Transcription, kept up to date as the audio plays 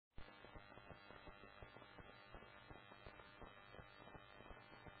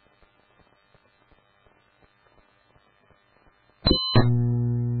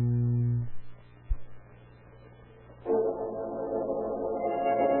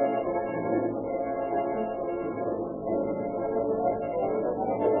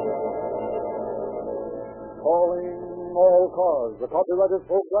a copyrighted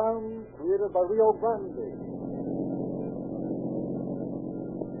program created by Rio Grande.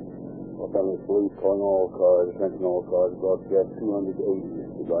 Los Angeles Police calling all cars, attention all cars, broadcast 280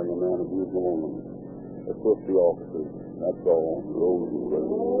 regarding a man abusing a woman. Assist the officers. That's all. Roll ready.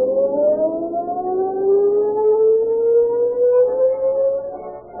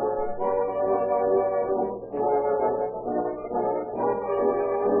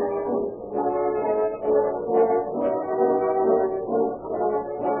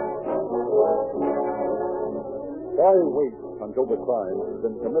 Why wait until the crime has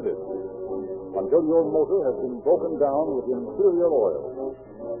been committed? Until your motor has been broken down with inferior oil?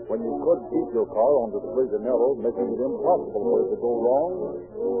 When you could keep your car on the straight and narrow, making it impossible for it to go wrong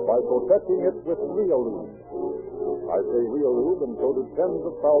by protecting it with Realube. I say Realube, and so do tens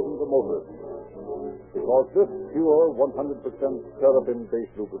of thousands of motorists. Because this pure 100%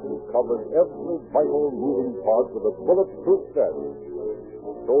 paraffin-based lubricant covers every vital moving part with a bulletproof set.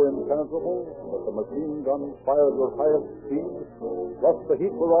 So impenetrable that the machine gun fired at highest speed, plus the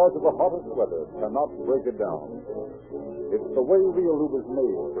heat barrage of the hottest weather cannot break it down. It's the way Realube is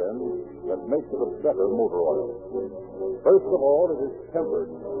made, friends, that makes it a better motor oil. First of all, it is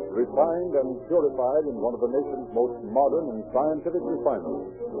tempered, refined, and purified in one of the nation's most modern and scientific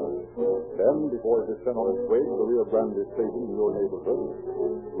refineries. Then, before it is sent on its way to the Rio Grande station in your neighborhood,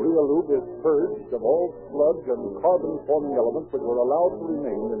 Realube is purged of all sludge and carbon-forming elements which were allowed to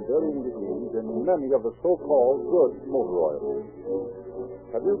remain in varying degrees in many of the so-called good motor oils.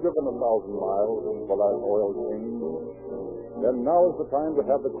 Have you driven 1,000 miles since the last oil change? Then now is the time to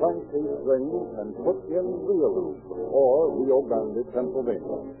have the crankcase drained and put in Realube, or Rio Grande,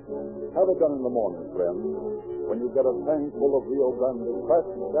 Pennsylvania. Have it done in the morning, friends, when you get a tank full of Rio Grande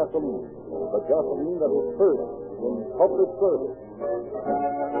crushed gasoline, the gasoline that is first in public service.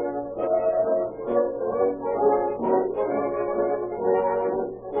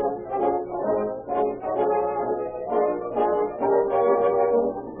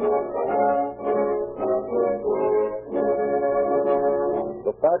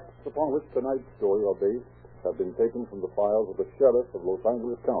 The facts upon which tonight's story are based have been taken from the files of the sheriff of Los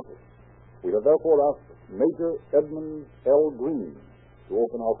Angeles County. We have therefore asked Major Edmund L. Green to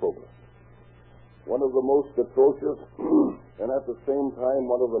open our program. One of the most atrocious and at the same time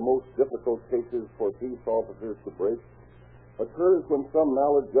one of the most difficult cases for peace officers to break occurs when some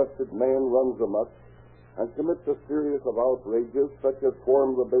maladjusted man runs amok and commits a series of outrages such as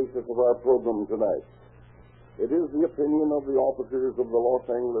form the basis of our program tonight. It is the opinion of the officers of the Los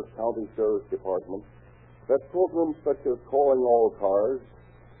Angeles County Sheriff's Department that programs such as Calling All Cars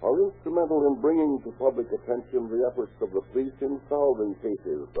are instrumental in bringing to public attention the efforts of the police in solving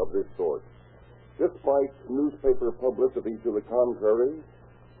cases of this sort. Despite newspaper publicity to the contrary,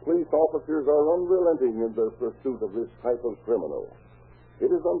 police officers are unrelenting in their pursuit of this type of criminal.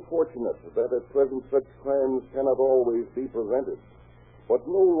 It is unfortunate that at present such crimes cannot always be prevented, but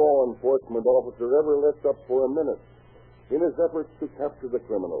no law enforcement officer ever lets up for a minute in his efforts to capture the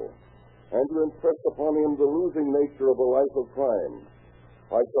criminal and to impress upon him the losing nature of a life of crime.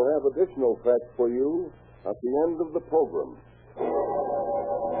 I shall have additional facts for you at the end of the program.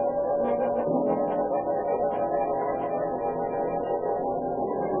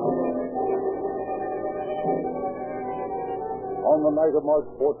 On the night of March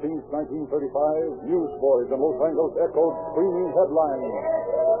 14th, 1935, news stories in Los Angeles echoed screaming headlines.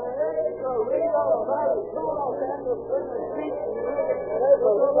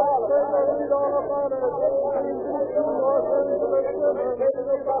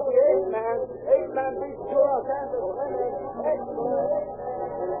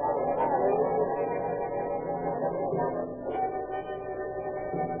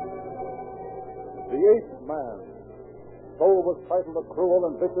 The Eighth Man. So was titled a cruel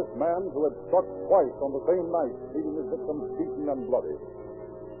and vicious man who had struck twice on the same night, leaving his victims beaten and bloody.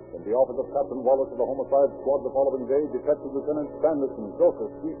 In the office of Captain Wallace of the Homicide Squad the following day, Detective Lieutenant Sanderson, Joseph,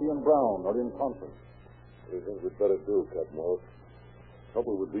 Sleepy, and Brown are in conference. What do you think we'd better do, Captain Wallace?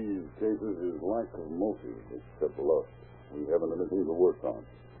 Trouble with these cases is lack of motive, except for lust. We haven't anything to work on.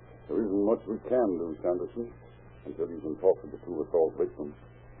 There isn't much we can do, Sanderson, until you can talk to the two assault victims.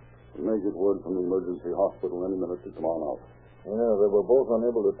 We may get word from the emergency hospital any minute to come on out. Yeah, they were both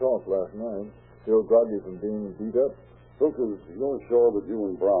unable to talk last night. Still groggy from being beat up. Lucas, you're sure that you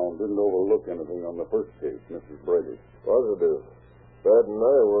and Brown didn't overlook anything on the first case, Mrs. Brady? Positive. Bud and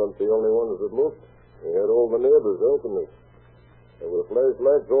I weren't the only ones that looked. We had all the neighbors helping us. There were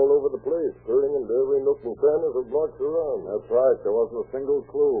flashlights all over the place, turning into every nook and cranny for blocks around. That's right. There wasn't a single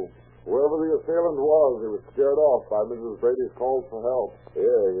clue. Whoever the assailant was, he was scared off by Mrs. Brady's calls for help.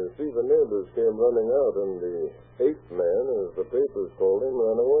 Yeah, you see, the neighbors came running out, and the eighth man, as the papers told him,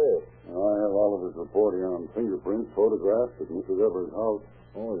 ran away. I have Oliver's report here on fingerprints photographed at Mrs. Everett's house.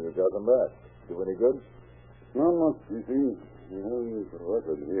 Oh, you got them back. Do any good? Not much, you see. We have his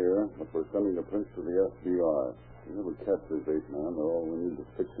record here, but we're sending the prints to the FBI. We never catch this eighth man. They're all we need to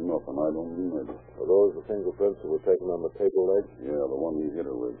fix him up, and I don't mean murder. Are those the fingerprints that were taken on the table leg? Yeah, the one he hit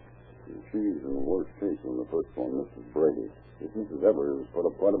her with. She's in worse shape than the first one, Mrs. Brady. If Mrs. Everett has put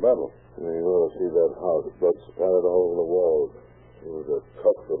up quite a battle. Yeah, you ought to see that house. Blood splattered all over the walls. She was a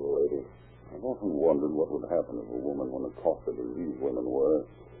tough little lady. I've often wondered what would happen if a woman went accosted as these women were.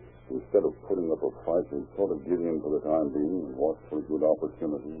 Instead of putting up a fight, they'd sort of give in for the time being and watch for a good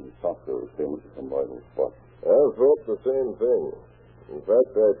opportunity and stop their assailant at some vital spot. I thought the same thing. In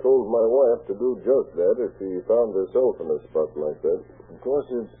fact, I told my wife to do just that if she found herself in a spot like that. Of course,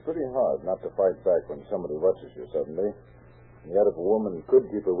 it's pretty hard not to fight back when somebody rushes you suddenly. And yet, if a woman could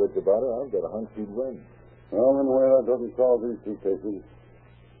keep her wits about her, I've got a hunch she'd win. Well, anyway, that doesn't solve these two cases.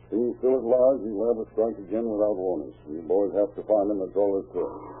 Being still at large, he's liable to strike again without warning. You boys have to find him. That's all there's to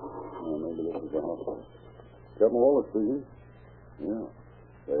it. Well, maybe this is the hospital. Captain Wallace speaking. Yeah.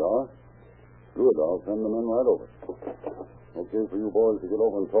 They are? Good. I'll send them in right over. Okay for you boys to get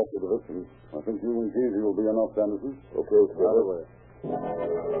over and talk to the victims. I think you and Casey will be enough, Anderson. Okay, sir. Right away.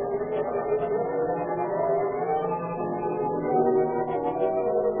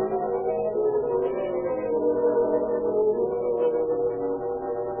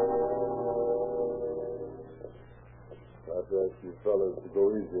 I'd ask you fellas to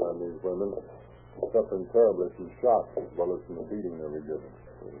go easy on these women. Suffering terribly from shock as well as from the beating they were given.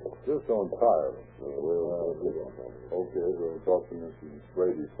 Just don't tire them. Okay, we'll talk to Mrs.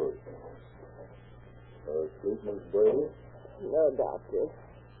 Brady first. Speak, Miss Brady? No, Doctor.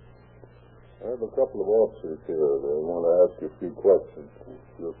 I have a couple of officers here. They want to ask you a few questions.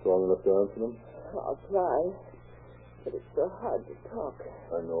 You're strong enough to answer them? I'll try. But it's so hard to talk.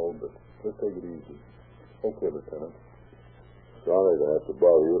 I know, but just take it easy. Okay, Lieutenant. Sorry to have to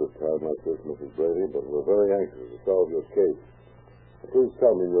bother you at a time like this, Mrs. Brady, but we're very anxious to solve your case. Please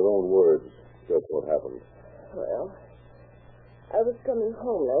tell me in your own words just what happened. Well, I was coming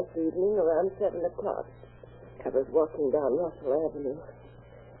home last evening around 7 o'clock. I was walking down Russell Avenue.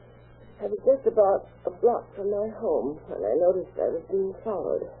 I was just about a block from my home when I noticed I was being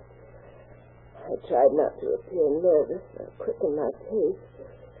followed. I tried not to appear nervous or quicken my pace,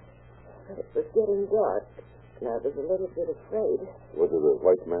 but it was getting dark, and I was a little bit afraid. Was it a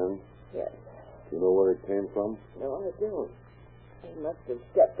white man? Yes. Do you know where it came from? No, I don't. He must have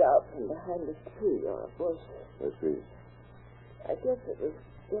stepped out from behind a tree or a bush. I see. I guess it was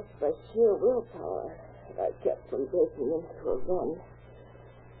just by sheer willpower that I kept from breaking into a run.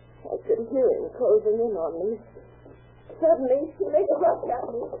 I could hear him closing in on me. Suddenly, he made a rush at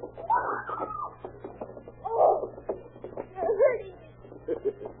me. Oh! You're hurting me.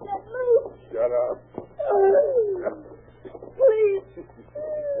 Let loose. Shut up. Please.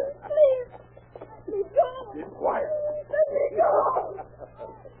 Please. Let me go. Be quiet. Let me go.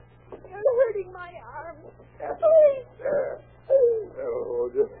 You're hurting my arm. Please. There. Oh,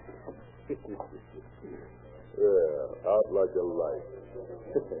 just... yeah, out like a light.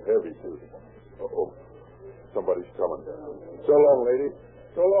 Heavy, too. Uh-oh. Somebody's coming. So long, lady.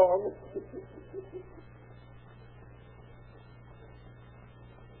 So long.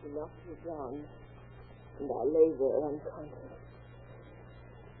 He knocked me down, and I lay there unconscious.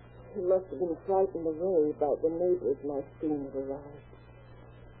 He must have been frightened away by the neighbors my scene had arrived.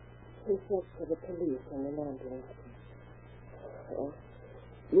 He sent for the police and an ambulance. Well,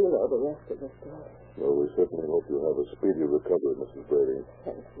 you know the rest of the story. Well, we certainly hope you have a speedy recovery, Mrs. Brady.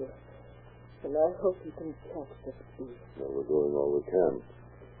 Thank you. And I hope you can catch the thief. Well, we're doing all we can.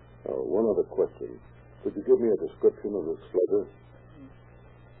 Now, one other question. Could you give me a description of this slugger?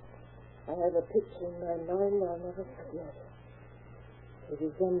 I have a picture in my mind I'll never forget. It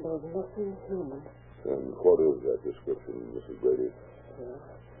resembled nothing human. And what is that description, Mrs. Brady? Well,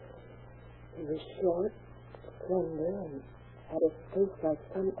 he was short, slender, and had a face like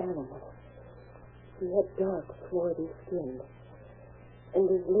some animal. He had dark, swarthy skin, and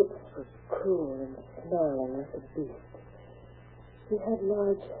his lips were cruel and snarling like a beast. He had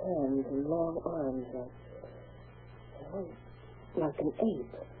large hands and long arms like an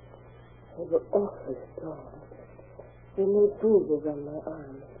ape. They were awfully strong. They made bruises on my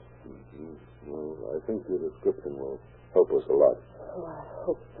arms. Mm-hmm. Well, I think your description will help us a lot. Oh, I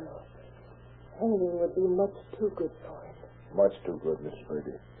hope so. Hanging would be much too good for him. Much too good, Mrs.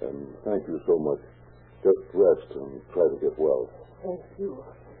 Brady. And thank you so much. Just rest and try to get well. Thank you.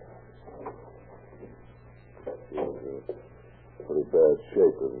 She's in pretty bad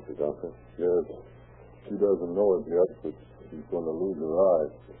shape, isn't she, Doctor? Yes. She doesn't know it yet, but she's going to lose her eye.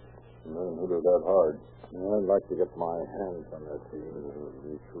 And then hit her that hard. Yeah, I'd like to get my hands on that thing.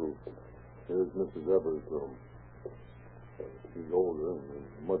 Me too. Here's Mrs. Evers' room. She's older and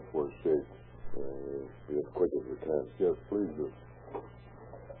in much worse shape. Be as quick as you can. Yes, please do.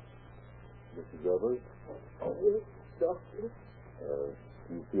 Mrs. Evers? Yes, Doctor.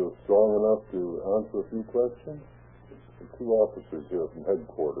 Do you feel strong enough to answer a few questions? The two officers here from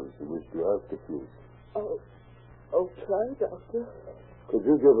headquarters who wish to ask a few. I'll try, Doctor. Could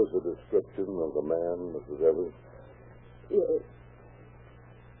you give us a description of the man, Mrs. Evers? Yes.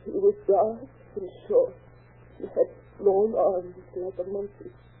 He was dark and short. He had long arms like a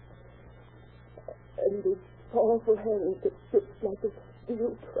monkey. And his powerful hands that gripped like a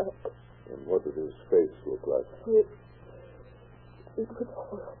steel trap. And what did his face look like? It was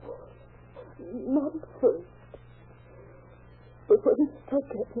horrible. Not at first. But when he struck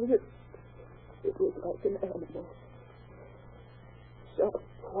at me, it was like an animal. Sharp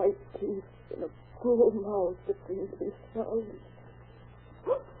white teeth and a cruel mouth that seemed to be snarling.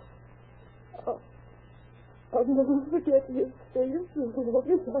 I'll never forget his face as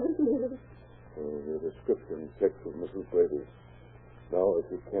long as I live. Your description ticks with Mrs. Brady. Now, if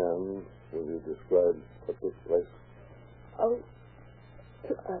you can, will you describe what took place? I'll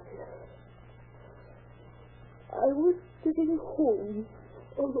try. I was sitting home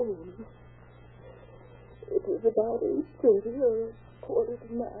alone. It was about 8:30 or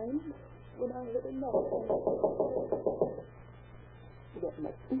 8:45 when I heard a knock. That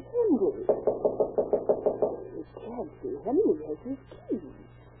must be Henry. It can't be. Henry has his key.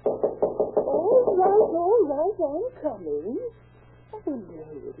 All right, I'm coming. I wonder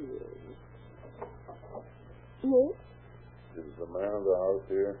who it is. Yes? Is the man of the house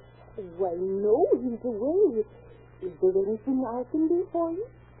here? Why, no, he's away. Is there anything I can do for you?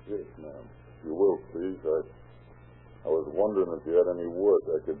 Yes, ma'am. If you will, please. I was wondering if you had any work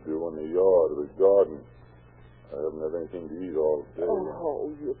I could do in the yard or the garden. I haven't had anything to eat all day.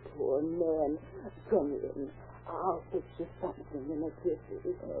 Oh, you poor man. Come in. I'll fix you something in a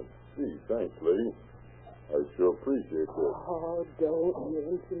jiffy. Gee, thanks, lady. I sure appreciate this. Oh, don't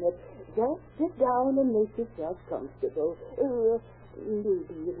mention it. Just sit down and make yourself comfortable. Maybe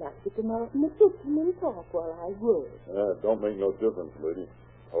you'd like to come out in the kitchen and talk while I work. Don't make no difference, lady.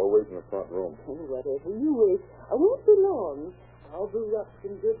 I'll wait in the front room. Whatever you wish. I won't be long. I'll brew up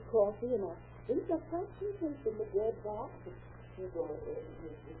some good coffee and I'll think I'll put some things in the bread box. You go ahead and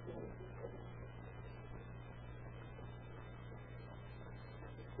make yourself.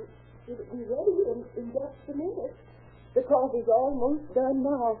 It'll be ready in just a minute. The coffee's almost done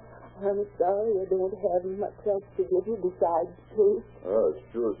now. I'm sorry I don't have much else to give you besides taste. It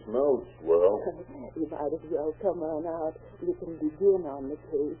sure smells swell. You might as well come on out. You can begin on the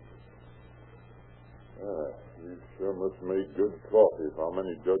taste. You sure must make good coffee if I'm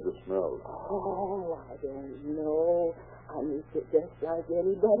any judge of smells. Oh, I don't know. I make it just like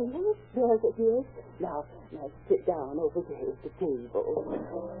anybody else does it here. Now sit down over there at the table.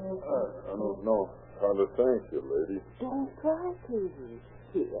 I don't know how to thank you, lady. Don't try to.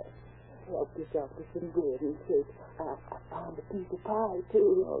 Here, help yourself to some bread and cake. I found a piece of pie,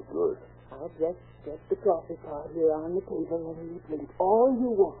 too. Oh, good. I'll just set the coffee pot here on the table and you can eat all you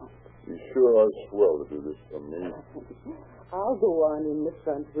want. You sure are swell to do this for me. I'll go on in the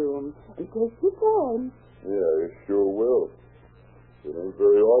front room and take your time. Yeah, you sure will. It ain't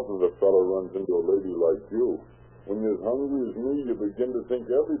very often that a fellow runs into a lady like you. When you're as hungry as me, you begin to think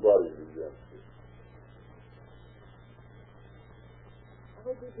everybody's against you.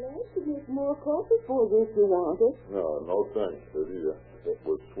 I'll be glad to get more coffee for you if you want it. No thanks, lady. That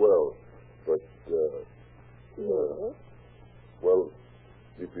was swell. But, Yes? well,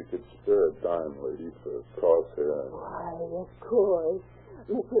 if you could spare a dime, lady, for crosshair. Why, of course.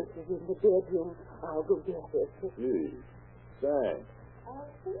 My purse is in the bedroom. I'll go get it. Gee, thanks. I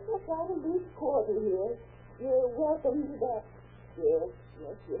think I've got a loose quarter here. You're welcome to that. Yes.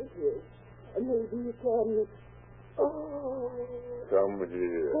 And maybe you can... Oh. Come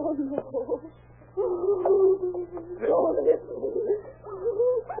here. Oh, no. Don't hit me.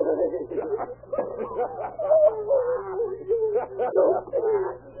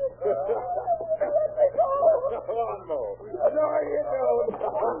 Oh, no. No, you don't.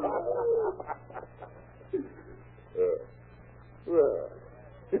 Well,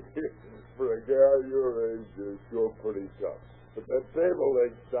 for a guy your age, you're sure pretty tough. But that table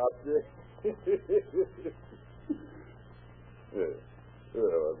leg stopped you. Yeah, I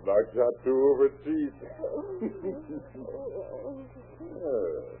knocked out two of her teeth.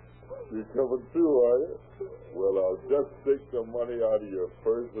 you're coming through, are you? Well, I'll just take the money out of your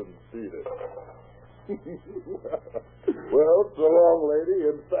purse and beat it. Well, so long, lady,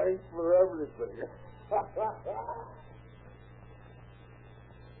 and thanks for everything.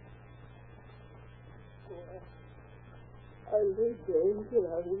 I lay there until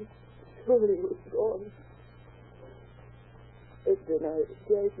I was sure he was gone. And then I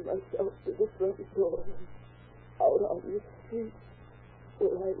dragged myself to the front door and out on the street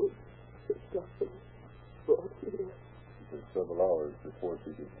where I was picked up and brought here. It took several hours before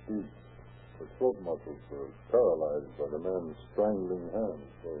she could speak. Her throat muscles were paralyzed by the man's strangling hands.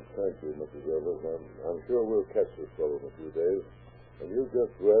 Well, thank you, Mrs. Evers. I'm sure we'll catch this fellow in a few days. And you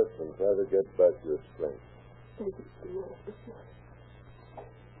just rest and try to get back your strength. Thank you, officer.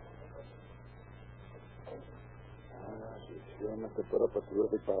 She sure must have put up a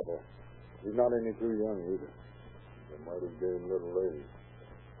terrific battle. She's not any too young, either. The mighty game little lady,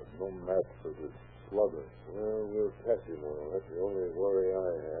 but no match for this slugger. Well, we'll catch him all. That's the only worry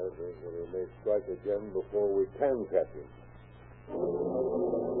I have, is that he may strike again before we can catch him.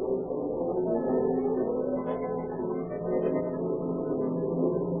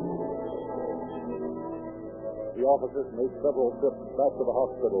 The officers made several trips back to the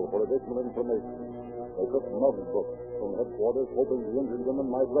hospital for additional information. They took notebooks from headquarters, hoping the injured women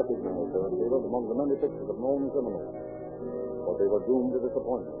might recognize her and David among the many pictures of known criminals. But they were doomed to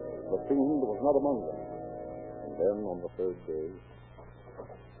disappointment. The fiend was not among them. And then, on the third day...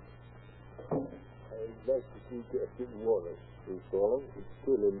 I'd like to see Captain Wallace, who's calling.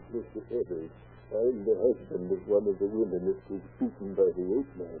 Tell him, Mr. Evers, I'm the husband of one of the women that was beaten by the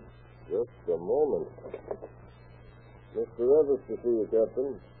ape man. Just a moment. Mr. Evers to see you,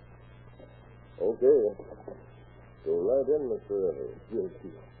 Captain. Okay. Go right in, Mr. Evers. Yes,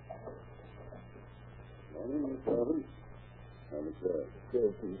 sir. Morning, Mr. Evans. Have a chair.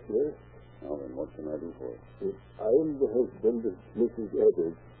 Thank you, sir. Now then, what can I do for you? I'm the husband of Mrs.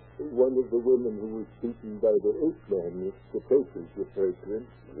 Evers, one of the women who was beaten by the ape man with the papers referred to him.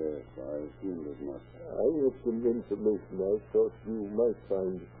 Yes, I assumed as much. I have some information I thought you might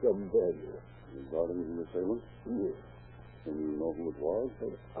find some value. Regarding the assailant? Yes. Can you know who it was?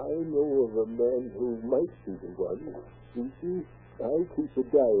 I know of a man who might be the one. You see, I keep a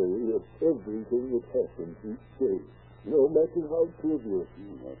diary of everything that happens each day, no matter how trivial.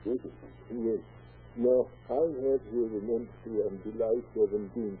 That's interesting. Yes. Now, I have here an entry on July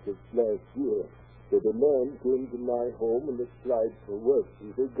 17th of last year that a man came to my home and applied for work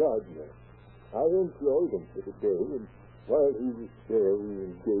as a gardener. I employed him for the day, and while he was there, we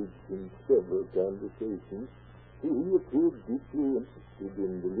engaged in several conversations. He appeared deeply interested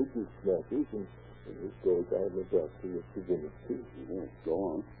in religious matters, and of course I'm a doctor of divinity. Yes,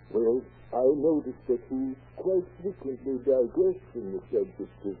 go on. Well, I noticed that he quite frequently digressed from the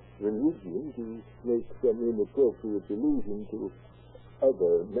subject of religion to make some inappropriate allusion to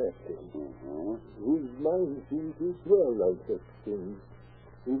other matters. His mind seemed to dwell on such things.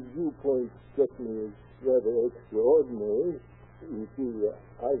 His viewpoint struck me as rather extraordinary. You see,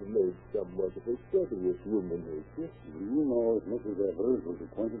 I've made somewhat of a study of human nature. Do you know if Mrs. Evers was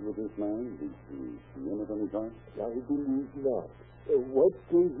acquainted with this man? Did she see him at any time? I believe not. What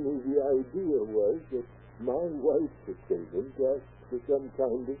gave me the idea was that my wife's assailant asked for some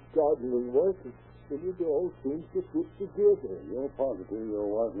kind of gardening work, and it all seems to fit together. You're positive your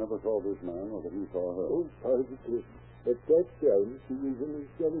wife never saw this man or that he saw her? Oh, positive. At that time, she was in a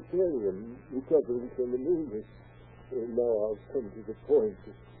sanitarium, recovering from an illness. Now I'll come to the point.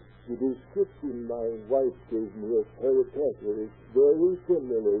 The description my wife gave me of her attacker is very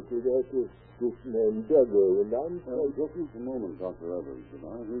similar to that of this man Duggar, and I'm just a moment, Dr. Evers. Did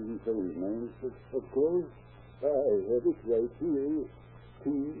I hear you say his name? Of course. I have it right here.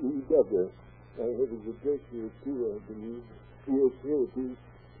 T.E. Duggar. I have his address here, too, I believe. Yes, it is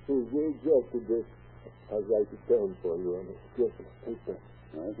his exact address. I'll write it down for you on a strip of paper.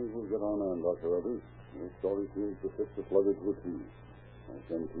 I think we'll get on, Dr. Evers. Your story seems to fit the slugger to a T. I'll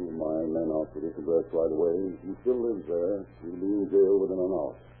send two of my men out to this address right away. If he still lives there, he'll be in jail within an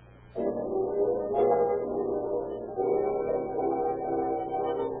hour.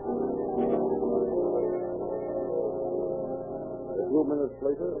 A few minutes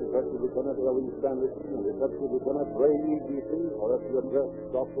later, Detective Lieutenant L.E. Sanderson and Detective Lieutenant Ray E. Beasley are at the address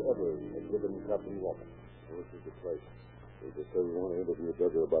Dr. Evers had given Captain Walker. This is the place. We just said we want to interview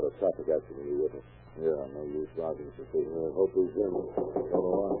Duggar about a traffic accident he witnessed. Yeah, no use arguing for I hope he's in. So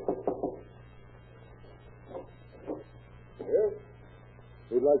do I. Yes?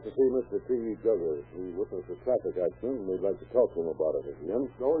 We'd like to see Mr. T.E. Duggar. He witnessed a traffic accident, and we'd like to talk to him about it. Is he in?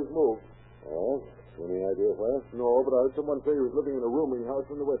 No, he's moved. Oh? Any idea where? No, but I heard someone say he was living in a rooming house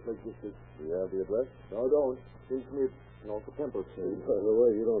in the Westlake district. Do you have the address? No, I don't. Seems to me it's off the Temple Street. By the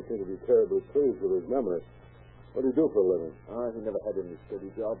way, you don't seem to be terribly pleased with his memory. What do you do for a living? He never had any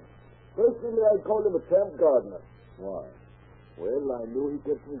steady job. Personally, I'd call him a tramp gardener. Why? Well, I knew he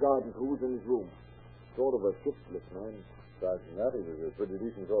kept some garden tools in his room. Sort of a shiftless man. Aside from that, he was a pretty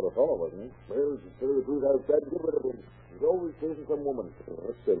decent sort of fellow, wasn't he? Well, to tell you the truth, I was glad to get rid of him. He's always chasing some woman. Well,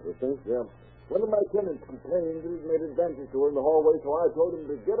 that's interesting. Yeah. One of my tenants complained that he'd made advances to her in the hallway, so I told him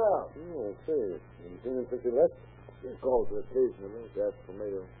to get out. Oh, I see. You seen him since he left? He calls her occasionally to ask for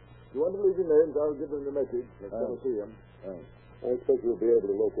mail. If you want to leave your names, I'll give him the message. Next time I see him. Thanks. I expect you'll be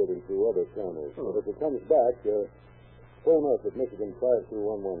able to locate him through other channels. But if he comes back, phone us at Michigan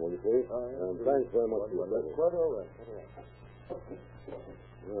 5211, will you please? And thanks very much for your service. Quite all right.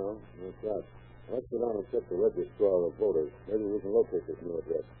 Well, that's right. Let's go down and check the registrar of voters. Maybe we can locate this new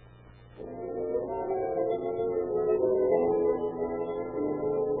address.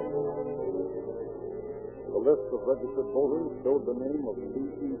 The list of registered voters showed the name of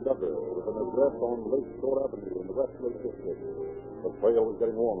C.E. Duggar with an address on Lake Shore Avenue in the Westlake district. The trail was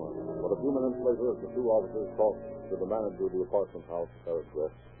getting warmer, but a few minutes later, the two officers talked to the manager of the apartment house at their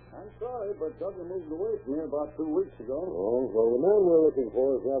address. I'm sorry, but Duggar moved away from here about 2 weeks ago. Oh, well, the man we're looking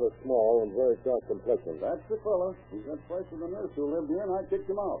for is rather small and very dark complexion. That's the fella. He's got fights with the nurse who lived here, and I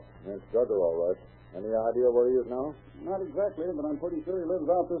kicked him out. That's Duggar, all right. Any idea where he is now? Not exactly, but I'm pretty sure he lives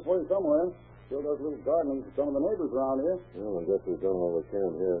out this way somewhere. Still does a little gardening for some of the neighbors around here. Well, I guess we've done all we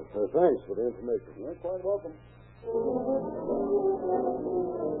can here. Thanks for the information. You're quite welcome.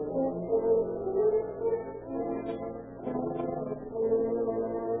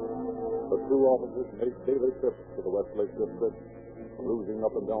 The two officers made daily trips to the Westlake district, cruising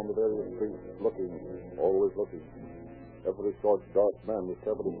up and down the various streets, looking, always looking. Every short, dark man was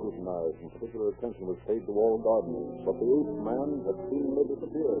carefully scrutinized, and particular attention was paid to all gardeners. But the eighth man had seemingly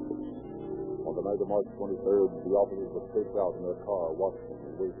disappeared. On the night of March 23rd, the officers were staked out in their car, watching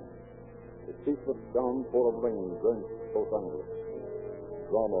and waiting. The ceaseless downpour of rain drenched Los Angeles.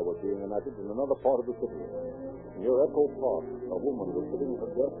 Drama was being enacted in another part of the city. Near Echo Park, a woman was sitting at her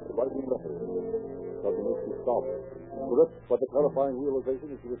desk writing letters. Suddenly she stopped, gripped by the terrifying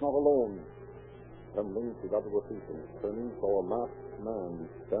realization that she was not alone. Trembling, she got to her feet and, turning, saw a masked man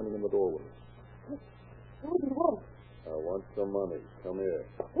standing in the doorway. What do you want? I want some money. Come here.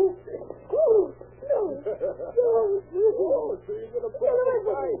 Oh, no. Oh, so you're going to put me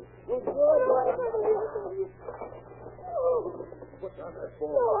right. We'll go right. What's on that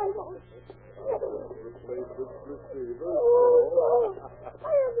phone? No, I won't. Replace this receiver. Oh, no.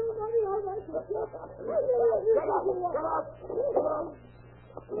 I have no money on my computer. Shut up.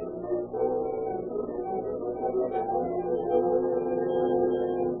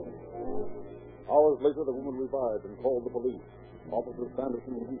 Hours later, the woman revived and called the police. Officers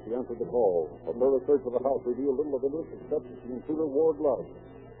Sanderson and Heath answered the call. A thorough search of the house revealed little of interest except that the intruder wore gloves.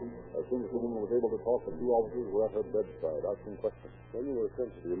 As soon as the woman was able to talk, the two officers were at her bedside, asking questions. When you were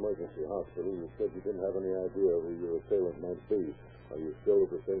sent to the emergency hospital, you said you didn't have any idea who your assailant might be. Are you still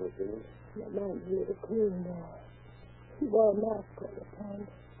of the same opinion? My mind's a little clear now. He wore a mask all the time,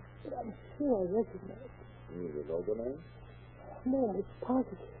 but I'm sure I recognize him. You know the name? No, it's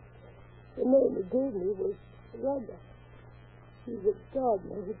positive. The name he gave me was Rugger. He's a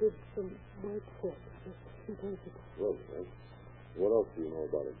gardener who did some work for me just a few days ago. Well, then. What else do you know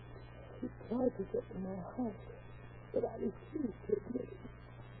about him? He tried to get to my house, but I refused to admit it.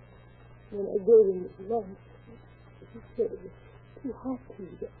 When I gave him his lunch, he said it was too hot to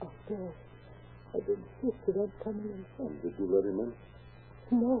eat outdoors. I'd insisted on coming inside. Did you let him in?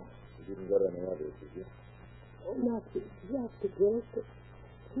 No, You didn't get any others, did you? not the exact address, but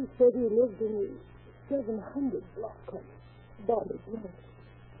he said he lived in the 700 block on Bonnie Drive.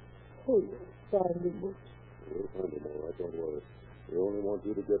 Oh, you'll find him. We'll find him all right, don't worry. We only want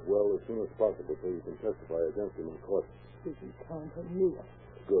you to get well as soon as possible so you can testify against him in court. You can count on me.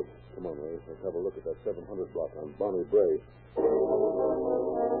 Good. Come on, Ray. Let's have a look at that 700 block on Bonnie Bray.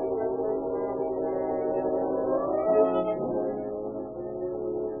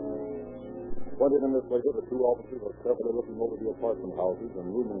 20 minutes later, the two officers were carefully looking over the apartment houses and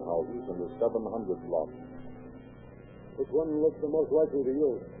rooming houses in the 700 block. Which one looks the most likely to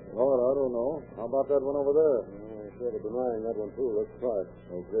use? Oh, I don't know. How about that one over there? Instead of denying that one, too, let's try it.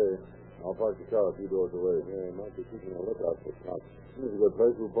 Okay. I'll park the car a few doors away. Yeah, might be keeping a lookout for cops. This is a good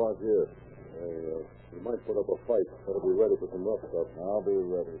place. We'll park here. We might put up a fight. Better be ready for some rough stuff. I'll be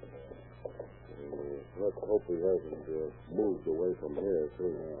ready. Let's hope he hasn't moved away from here,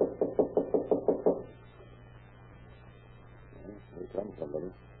 too. Here comes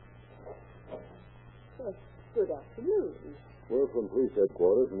somebody. Good afternoon. We're from police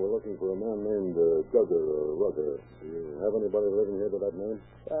headquarters, and we're looking for a man named Duggar or Rugger. Do you have anybody living here by that name?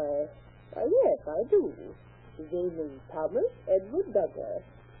 Yes, I do. His name is Thomas Edward Duggar.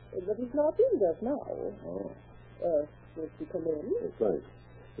 But he's not in just now. Oh. Will you come in? Yes, thanks.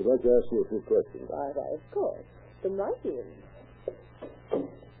 We'd like to ask you a few questions. Why, of course. Come right in.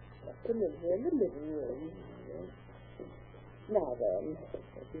 Just come in here in the living room. Now then,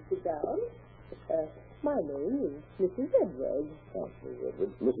 let you sit down. My name is Mrs. Edwards. Oh, Mrs.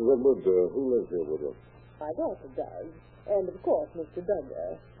 Edwards. Mrs. Edwards, who lives here with us? My daughter does. And, of course, Mr.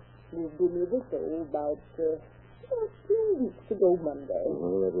 Duggar. Moved in with us, about 2 weeks ago Monday.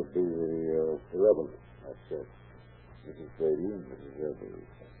 Well, that would be the 11th. That's it. Mrs. Brady and Mrs. Edwards.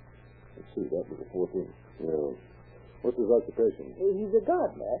 Let's see, that was the 14th. Yeah. What's his occupation? He's a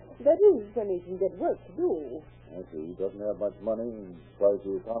gardener. That is, when he can get work to do. I see. He doesn't have much money and tries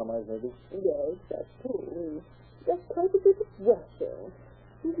to economize, maybe? Yes, that's true. He does quite a bit of washing.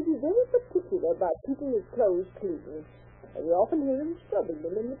 He can be very particular about keeping his clothes clean. And we often hear him scrubbing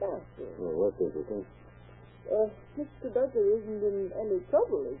them in the bathroom. Oh, that's interesting. Mr. Duggar isn't in any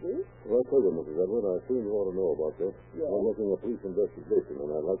trouble, is he? Well, I tell you, Mrs. Edwards, I seem you ought to know about this. Yes? I'm making a police investigation, and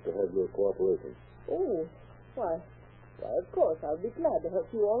I'd like to have your cooperation. Oh, why, of course, I'll be glad to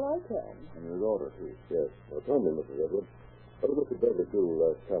help you all I can. And your daughter, too. Yes. Now, tell me, Mrs. Edwards, what did Mr. Duggar do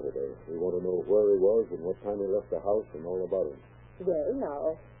last Saturday? We want to know where he was and what time he left the house and all about him. Well,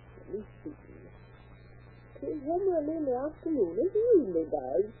 now, let me see. Came home early in the afternoon, as he usually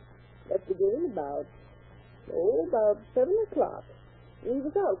does. Left again about 7 o'clock. He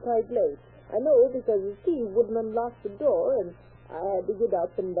was out quite late. I know, because his key wouldn't unlock the door, and I had to get up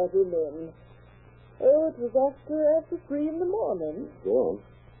and let him in. Oh, it was after 3 in the morning. Go on.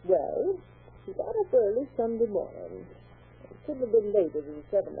 Well, he got up early Sunday morning. It couldn't have been later than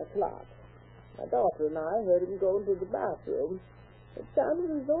 7 o'clock. My daughter and I heard him go into the bathroom. It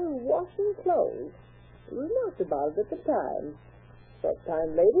sounded as though he was washing clothes. We remarked about it at the time. That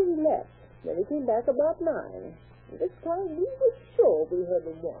time later he left. Then he came back about 9. And this time we were sure we heard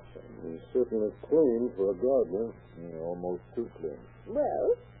him washing. He's certainly clean for a gardener. Yeah, almost too clean.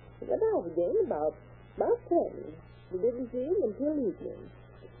 Well, he went out again about 10. We didn't see him until evening.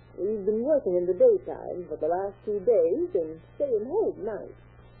 We've been working in the daytime for the last 2 days and staying home nights.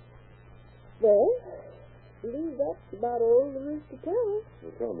 Well, I believe that's about all there is to tell. Now,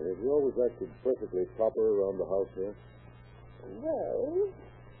 tell me, have you always acted perfectly proper around the house here? Well,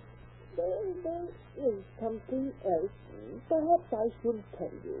 there is something else. Perhaps I should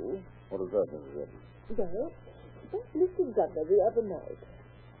tell you. What is that, Mrs. Edwards? Well, that Mr. Duggar the other night.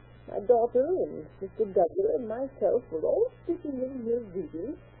 My daughter and Mr. Duggar and myself were all sitting in here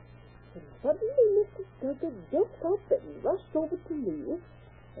reading, and suddenly Mr. Duggar jumped up and rushed over to me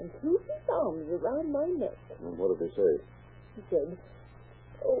and threw his arms around my neck. And what did he say? He said,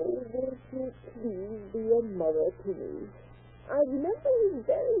 "Oh, won't you please be a mother to me?" I remember his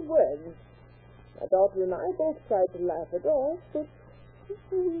very words. My daughter and I both tried to laugh it off, but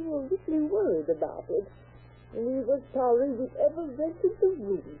we were really worried about it. And we were sorry we'd ever rented the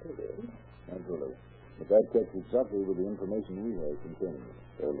room to him. Naturally. But that checks exactly with the information we have concerning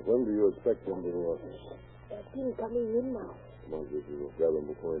it. And when do you expect him to That's him coming in now. Come on, did you grab him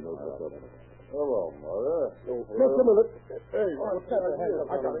before he knows what's up? Hello, Mother. Just a minute. Hey,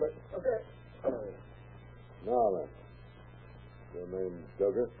 I got it. Okay. Now then. Your name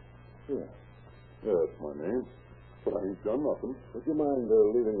Duggar? Yeah, that's my name. But I ain't done nothing. Would you mind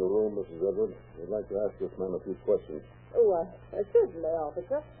leaving the room, Mrs. Edwards? We'd like to ask this man a few questions. Oh, certainly,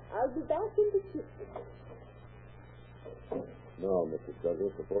 officer. I'll be back in the kitchen. Now, Mr.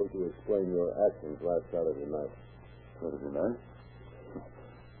 Duggar, suppose you explain your actions last Saturday night. Saturday night?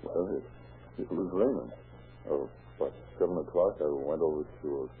 Well, it was raining. About 7 o'clock, I went over to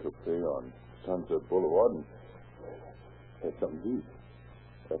a cafe on Sunset Boulevard and had something to eat.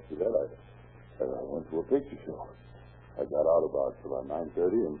 After that, I went to a picture show. I got out about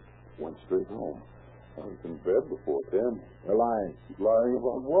 9:30 and went straight home. I was in bed before 10. You're lying. Lying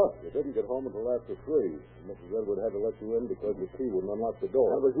about what? You didn't get home until after 3. Mrs. Edwards had to let you in because your key wouldn't unlock the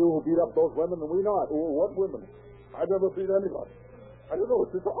door. It was you who beat up those women and we not. Oh, what women? I never beat anybody. I don't know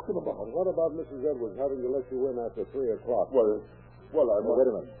what you're talking about. And what about Mrs. Edwards having to let you in after 3 o'clock? Well, I Now, wait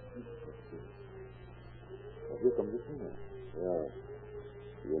a minute. Well, here comes the singer. Yeah.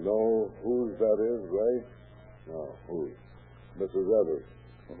 You know whose that is, Ray? No, who? Mrs. Edwards.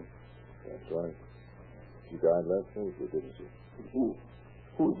 That's right. She died last Thursday, didn't she? Who's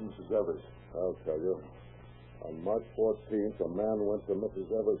Mrs. Evers? I'll tell you. On March 14th, a man went to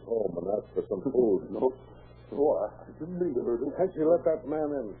Mrs. Evers' home and asked for some food. No, Oh, I didn't mean to hurt him. Can't you let that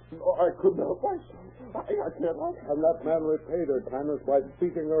man in? No, I couldn't help myself. I can't help it. And that man repaid her kindness by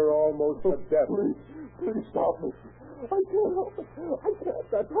beating her almost to death. Please stop me. I can't help it. I can't.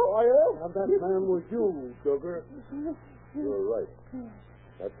 That's how I am. And that man was you, Duggar. You're right.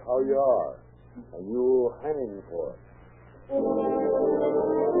 That's how you are. And you'll hang for it.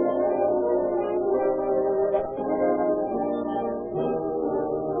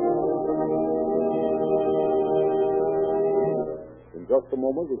 In just a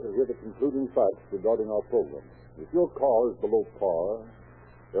moment, we shall hear the concluding facts regarding our program. If your car is below par,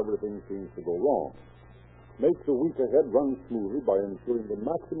 everything seems to go wrong. Make the week ahead run smoothly by ensuring the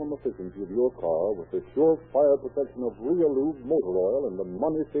maximum efficiency of your car with the sure-fire protection of Realube motor oil and the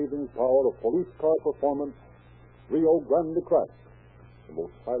money-saving power of police car performance Rio Grande Craft, the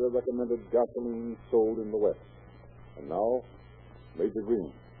most highly recommended gasoline sold in the West. And now, Major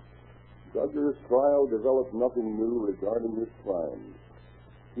Green. Duggar's trial developed nothing new regarding his crimes.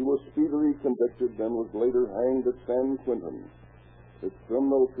 He was speedily convicted, then was later hanged at San Quentin. His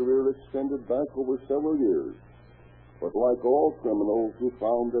criminal career extended back over several years. But like all criminals who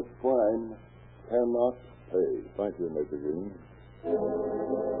found that crime cannot pay. Thank you, Major Green.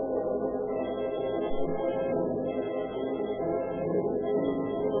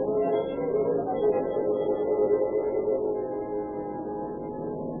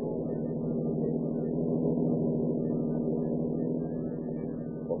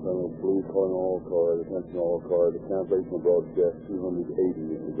 Police calling all cars, attention all cars, the cancellation of broadcast 280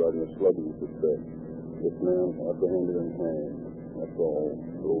 regarding a slugging suspect. This man apprehended and hanged. That's all.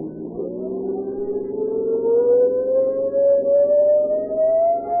 Those who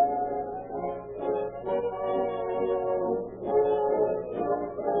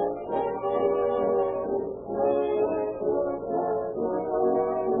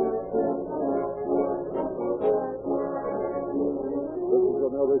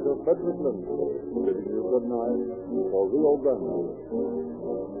Frederick Lindsay, bidding you good night for Rio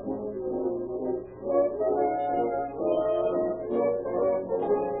Grande.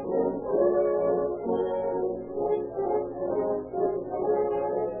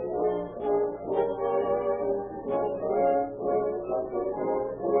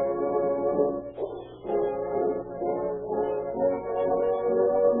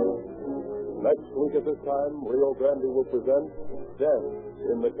 Next week at this time, Rio Grande will present Death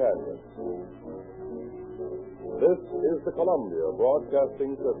in the Canyon. This is the Columbia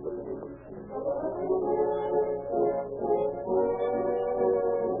Broadcasting System.